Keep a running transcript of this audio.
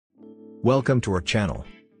Welcome to our channel.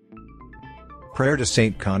 Prayer to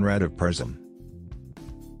Saint Conrad of Parzham.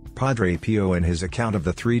 Padre Pio in his account of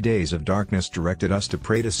the 3 days of darkness directed us to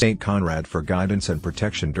pray to Saint Conrad for guidance and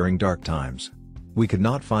protection during dark times. We could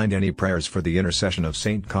not find any prayers for the intercession of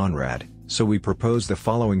Saint Conrad, so we propose the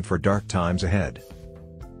following for dark times ahead.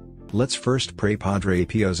 Let's first pray Padre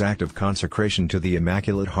Pio's act of consecration to the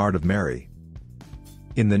Immaculate Heart of Mary.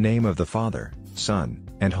 In the name of the Father, Son,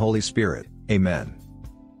 and Holy Spirit, Amen.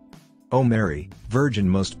 O Mary, Virgin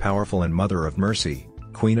most powerful and Mother of Mercy,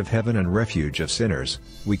 Queen of Heaven and Refuge of sinners,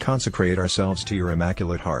 we consecrate ourselves to your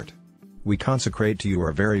Immaculate Heart. We consecrate to you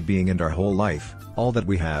our very being and our whole life, all that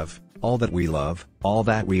we have, all that we love, all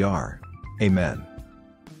that we are. Amen.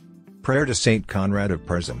 Prayer to Saint Conrad of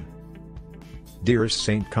Parzham. Dearest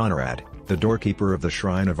Saint Conrad, the doorkeeper of the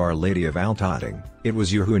Shrine of Our Lady of Outotting, it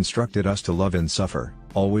was you who instructed us to love and suffer,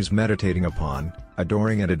 always meditating upon,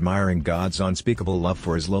 adoring and admiring God's unspeakable love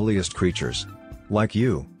for his lowliest creatures. Like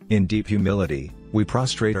you, in deep humility, we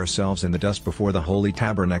prostrate ourselves in the dust before the Holy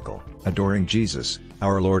Tabernacle, adoring Jesus,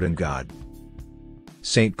 our Lord and God.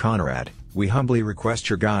 Saint Conrad, we humbly request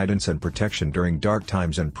your guidance and protection during dark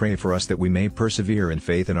times and pray for us that we may persevere in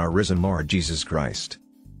faith in our risen Lord Jesus Christ.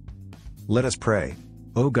 Let us pray.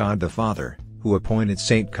 O God the Father, who appointed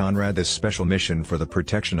Saint Conrad this special mission for the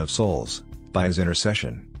protection of souls, by his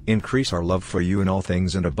intercession, increase our love for you in all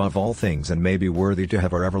things and above all things, and may be worthy to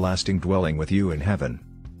have our everlasting dwelling with you in heaven.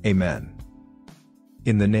 Amen.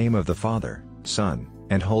 In the name of the Father, Son,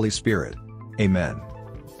 and Holy Spirit. Amen.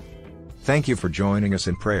 Thank you for joining us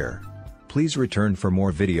in prayer. Please return for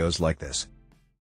more videos like this.